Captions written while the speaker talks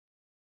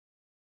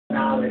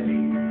technology.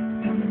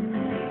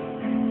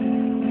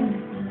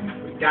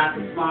 We got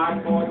the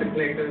smart board, the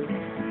clickers,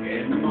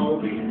 and the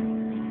movies.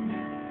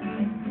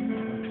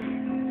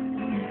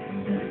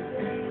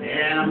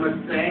 And I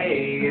must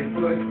say, it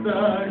puts the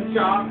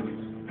chalk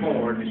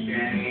for the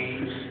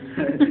shame.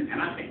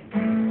 And I think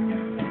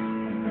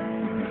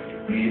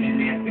it's been an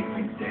epic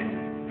success.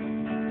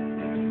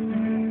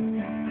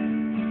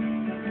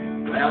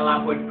 Well, I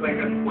put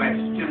clicker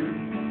questions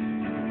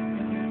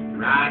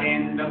right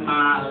into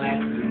my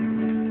lesson.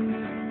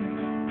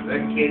 The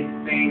kids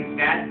think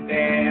that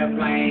they're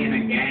playing a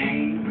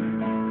game.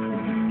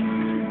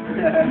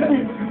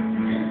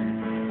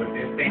 But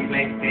this ain't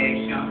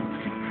PlayStation.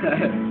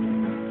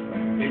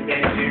 It's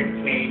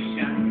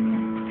education.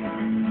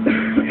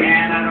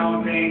 And I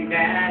don't think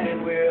that it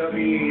will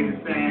be the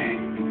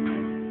same.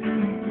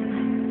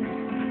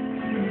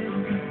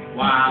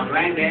 While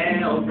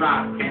Glendale's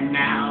rocking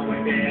now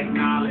with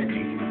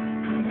technology.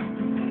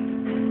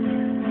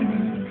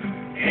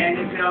 And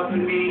it's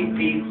helping me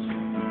teach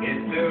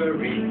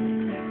history.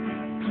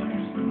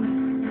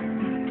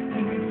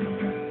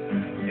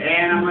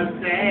 And I must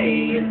say,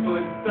 it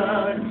puts the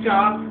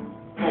chalk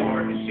for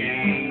the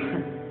shame.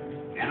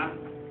 And I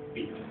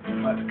feel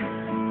it's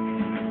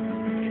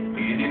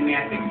been an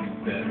epic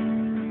success.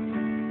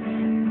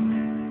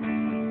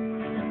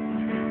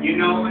 You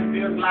know, it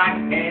feels like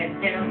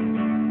hell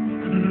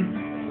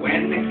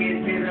when the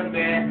kids hit a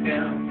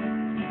bell.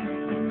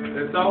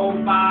 They're so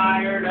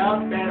fired up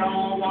they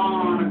don't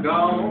want to go.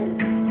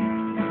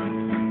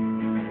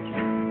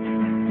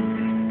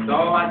 So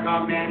I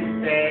come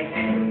and say,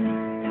 hey,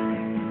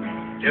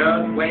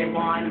 just wait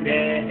one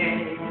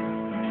day.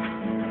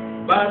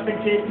 But the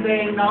kids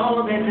say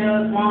no, they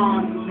just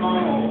want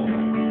more.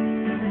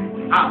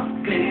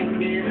 Hopson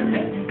gives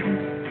it.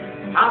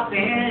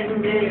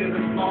 Hopson gives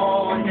us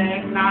more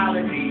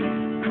technology.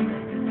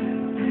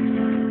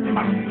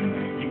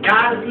 You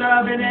got us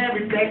loving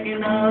every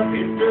second of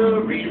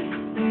history.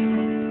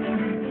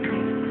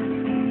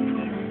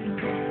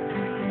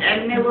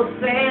 And they will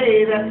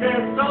say that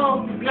they're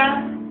so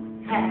glad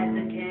had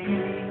the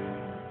king.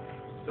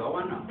 So I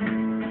know.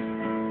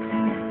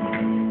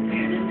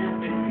 And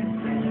enough is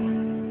said.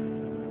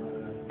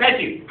 Thank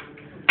you.